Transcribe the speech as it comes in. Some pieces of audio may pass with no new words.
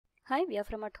Hi, we are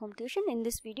from At Home Tuition. In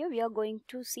this video, we are going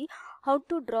to see how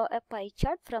to draw a pie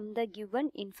chart from the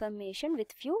given information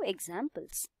with few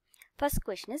examples. First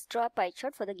question is, draw a pie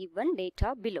chart for the given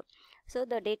data below. So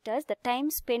the data is the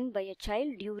time spent by a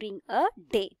child during a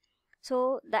day.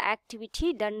 So the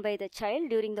activity done by the child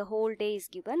during the whole day is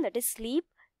given, that is sleep.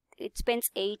 It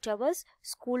spends 8 hours,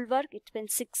 schoolwork it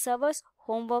spends 6 hours,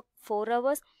 homework 4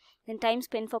 hours, then time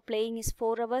spent for playing is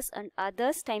 4 hours and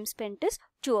others time spent is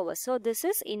 2 hours. So this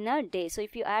is in a day. So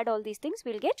if you add all these things,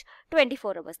 we'll get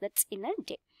 24 hours. That's in a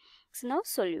day. So now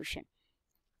solution.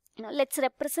 Now let's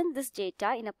represent this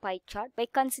data in a pie chart by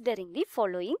considering the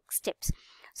following steps.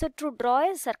 So to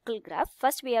draw a circle graph,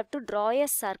 first we have to draw a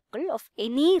circle of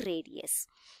any radius.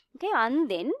 Okay, and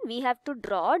then we have to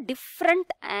draw different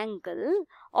angle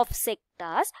of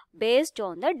sectors based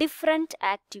on the different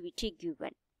activity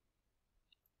given.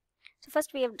 So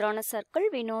first we have drawn a circle.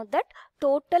 We know that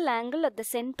total angle at the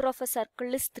center of a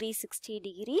circle is 360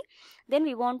 degree. Then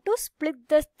we want to split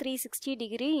the 360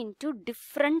 degree into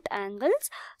different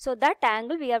angles. So that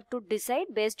angle we have to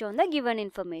decide based on the given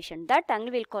information. That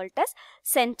angle we'll call it as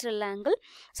central angle.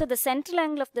 So the central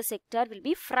angle of the sector will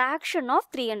be fraction of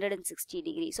 360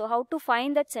 degree. So how to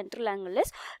find that central angle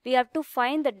is, we have to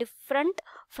find the different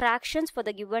fractions for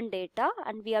the given data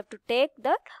and we have to take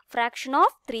the fraction of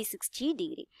 360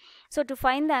 degree. So to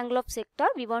find the angle of sector,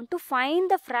 we want to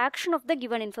find the fraction of the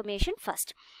given information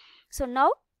first. So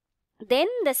now, then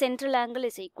the central angle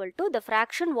is equal to the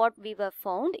fraction what we were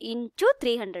found into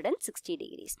 360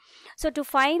 degrees. So to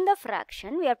find the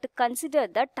fraction, we have to consider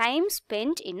the time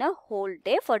spent in a whole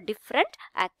day for different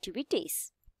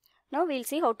activities. Now we'll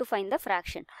see how to find the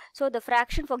fraction. So the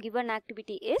fraction for given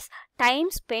activity is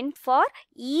time spent for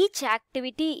each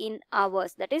activity in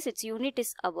hours. That is, its unit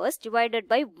is hours divided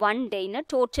by 1 day in a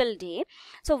total day.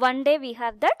 So 1 day we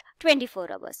have that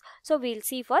 24 hours. So we'll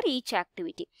see for each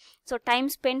activity. So time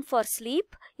spent for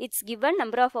sleep, its given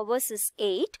number of hours is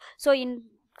 8. So in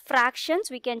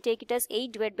fractions we can take it as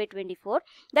 8 divided by 24,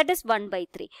 that is 1 by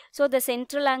 3. So the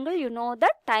central angle, you know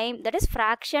that time, that is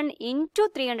fraction into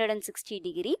 360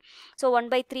 degree. So 1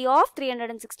 by 3 of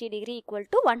 360 degree equal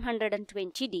to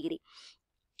 120 degree.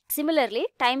 Similarly,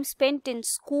 time spent in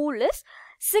school is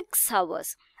 6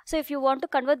 hours. So if you want to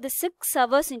convert the 6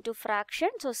 hours into fraction,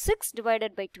 so 6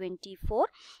 divided by 24,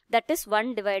 that is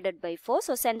 1 divided by 4.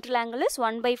 So central angle is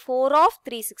 1 by 4 of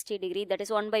 360 degree, that is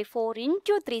 1 by 4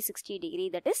 into 360 degree,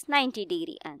 that is 90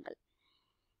 degree angle.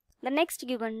 The next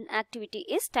given activity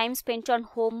is time spent on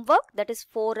homework, that is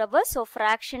 4 hours. So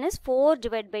fraction is 4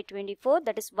 divided by 24,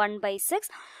 that is 1 by 6.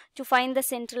 To find the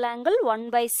central angle, 1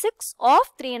 by 6 of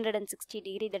 360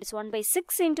 degree, that is 1 by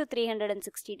 6 into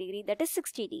 360 degree, that is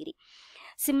 60 degree.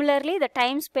 Similarly, the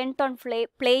time spent on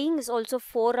playing is also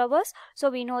 4 hours. So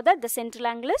we know that the central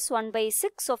angle is 1 by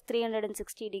 6 of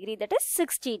 360 degree, that is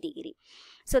 60 degree.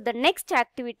 So the next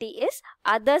activity is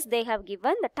others they have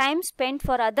given. The time spent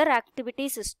for other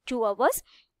activities is 2 hours.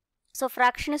 So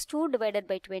fraction is 2 divided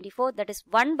by 24, that is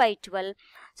 1 by 12.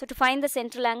 So to find the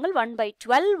central angle, 1 by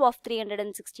 12 of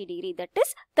 360 degree, that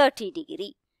is 30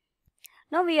 degree.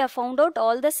 Now we have found out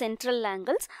all the central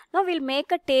angles. Now we'll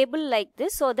make a table like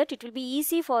this so that it will be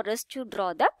easy for us to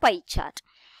draw the pie chart.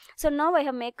 So now I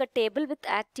have made a table with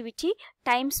activity,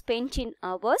 time spent in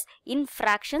hours, in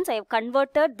fractions. I have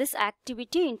converted this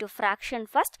activity into fraction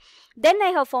first. Then I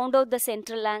have found out the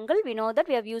central angle. We know that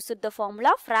we have used the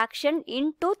formula fraction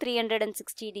into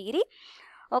 360 degree.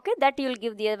 Okay, that you will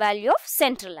give the value of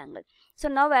central angle. So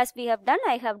now as we have done,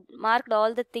 I have marked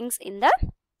all the things in the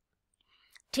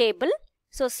table.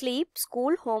 So sleep,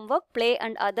 school, homework, play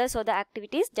and others are the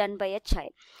activities done by a child.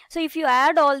 So if you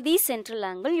add all these central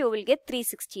angle, you will get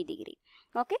 360 degree.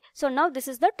 Okay. So now this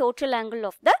is the total angle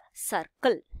of the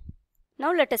circle.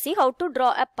 Now let us see how to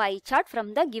draw a pie chart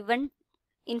from the given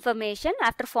information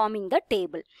after forming the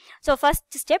table. So first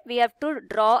step, we have to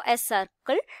draw a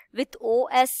circle with O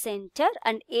as center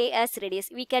and A as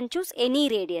radius. We can choose any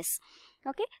radius.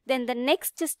 Okay, then the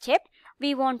next step,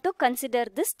 we want to consider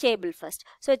this table first.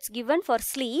 So it's given for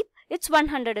sleep, it's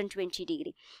 120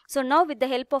 degree. So now with the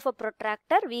help of a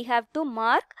protractor, we have to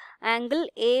mark angle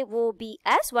AOB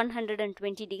as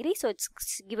 120 degree. So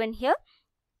it's given here.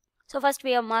 So first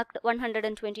we have marked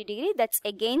 120 degree, that's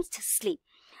against sleep.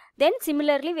 Then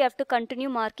similarly, we have to continue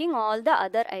marking all the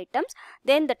other items.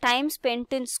 Then the time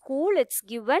spent in school, it's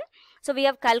given. So we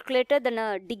have calculated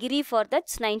the degree for that,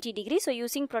 it's 90 degree. So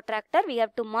using protractor, we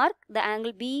have to mark the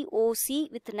angle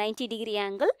BOC with 90 degree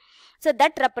angle. So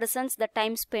that represents the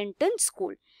time spent in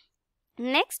school.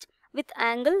 Next, with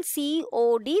angle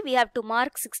COD, we have to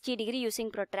mark 60 degree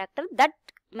using protractor. That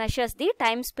measures the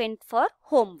time spent for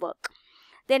homework.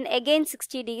 Then again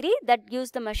 60 degree, that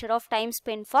gives the measure of time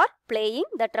spent for playing,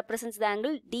 that represents the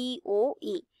angle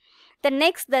DOE. The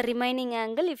next, the remaining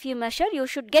angle, if you measure, you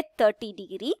should get 30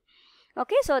 degree.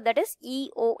 Okay, so that is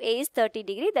EOA is 30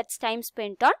 degree, that's time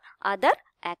spent on other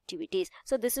activities.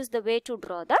 So this is the way to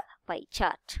draw the pie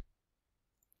chart.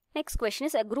 Next question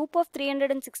is, a group of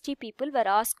 360 people were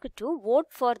asked to vote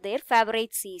for their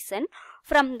favorite season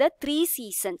from the 3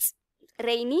 seasons,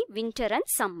 rainy, winter and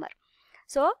summer.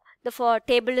 So the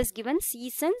table is given,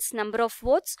 seasons, number of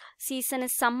votes. Season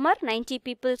is summer, 90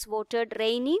 people voted.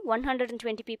 Rainy,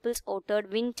 120 people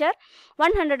voted. Winter,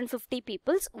 150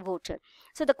 people voted.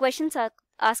 So the questions are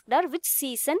asked are, which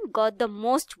season got the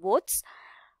most votes?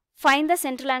 Find the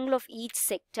central angle of each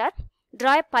sector.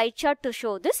 Draw a pie chart to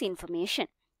show this information.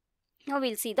 Now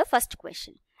we'll see the first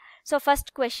question. So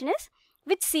first question is,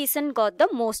 which season got the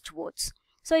most votes?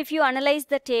 So if you analyze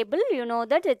the table, you know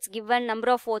that it's given number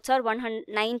of votes are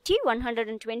 90,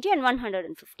 120 and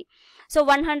 150. So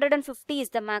 150 is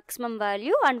the maximum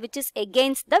value and which is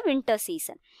against the winter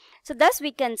season. So thus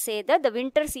we can say that the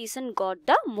winter season got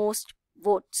the most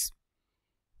votes.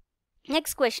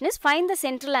 Next question is, find the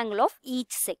central angle of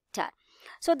each sector.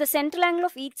 So the central angle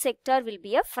of each sector will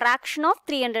be a fraction of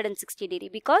 360 degree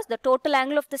because the total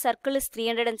angle of the circle is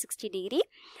 360 degree.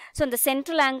 So the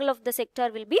central angle of the sector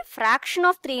will be fraction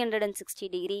of 360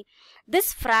 degree.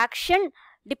 This fraction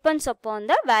depends upon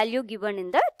the value given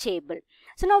in the table.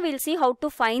 So now we'll see how to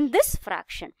find this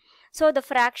fraction. So the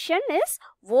fraction is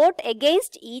vote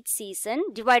against each season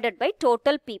divided by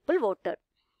total people voted.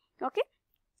 Okay.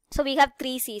 So we have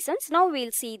 3 seasons. Now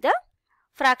we'll see the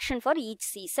fraction for each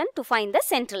season to find the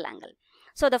central angle.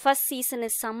 So the first season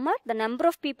is summer. The number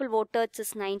of people voted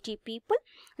is 90 people.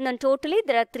 And then totally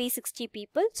there are 360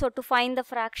 people. So to find the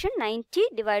fraction, 90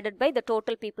 divided by the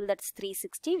total people, that's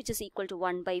 360, which is equal to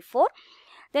 1 by 4.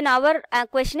 Then our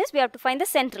question is, we have to find the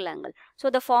central angle. So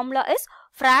the formula is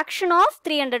fraction of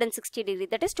 360 degree,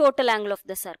 that is total angle of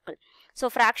the circle. So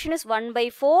fraction is 1 by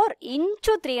 4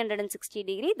 into 360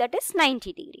 degree, that is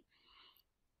 90 degree.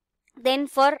 Then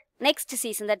for next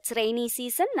season, that's rainy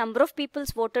season, number of people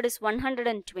voted is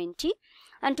 120.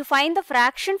 And to find the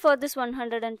fraction for this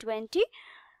 120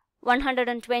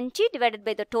 divided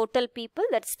by the total people,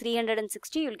 that's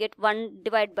 360, you'll get 1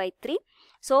 divided by 3.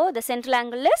 So the central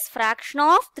angle is fraction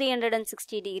of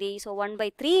 360 degree. So 1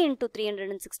 by 3 into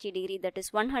 360 degree, that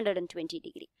is 120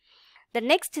 degree. The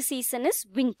next season is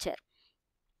winter.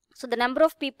 So the number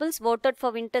of people voted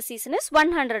for winter season is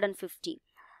 150.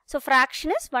 So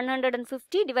fraction is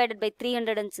 150 divided by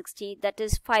 360, that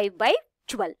is 5 by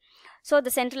 12. So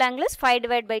the central angle is 5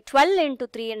 divided by 12 into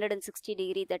 360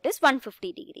 degree, that is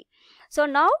 150 degree. So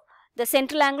now the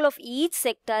central angle of each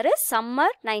sector is summer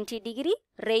 90 degree,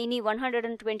 rainy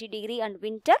 120 degree and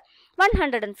winter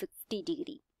 150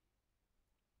 degree.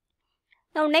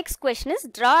 Now next question is,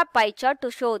 draw a pie chart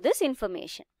to show this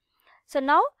information. So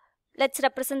now let's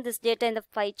represent this data in the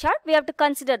pie chart. We have to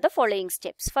consider the following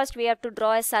steps. First, we have to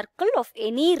draw a circle of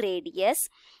any radius.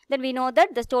 Then we know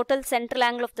that the total central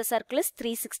angle of the circle is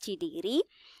 360 degree.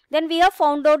 Then we have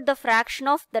found out the fraction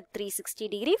of that 360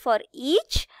 degree for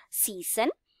each season.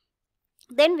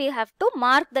 Then we have to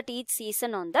mark that each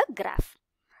season on the graph.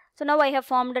 So now I have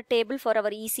formed a table for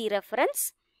our easy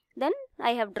reference. Then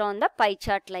I have drawn the pie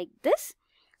chart like this.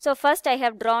 So first I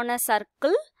have drawn a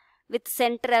circle with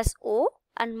center as O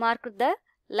and marked the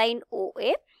line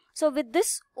OA. So with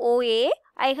this OA,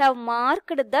 I have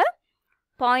marked the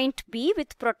point B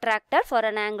with protractor for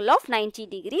an angle of 90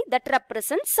 degree that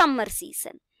represents summer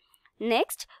season.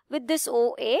 Next, with this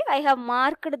OA, I have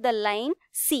marked the line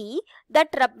C that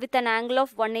with an angle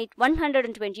of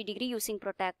 120 degree using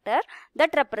protractor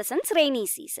that represents rainy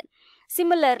season.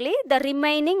 Similarly, the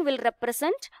remaining will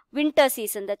represent winter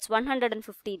season, that's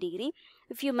 150 degree.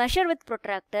 If you measure with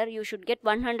protractor, you should get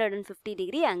 150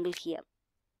 degree angle here.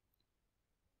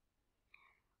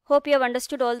 Hope you have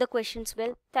understood all the questions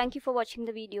well. Thank you for watching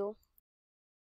the video.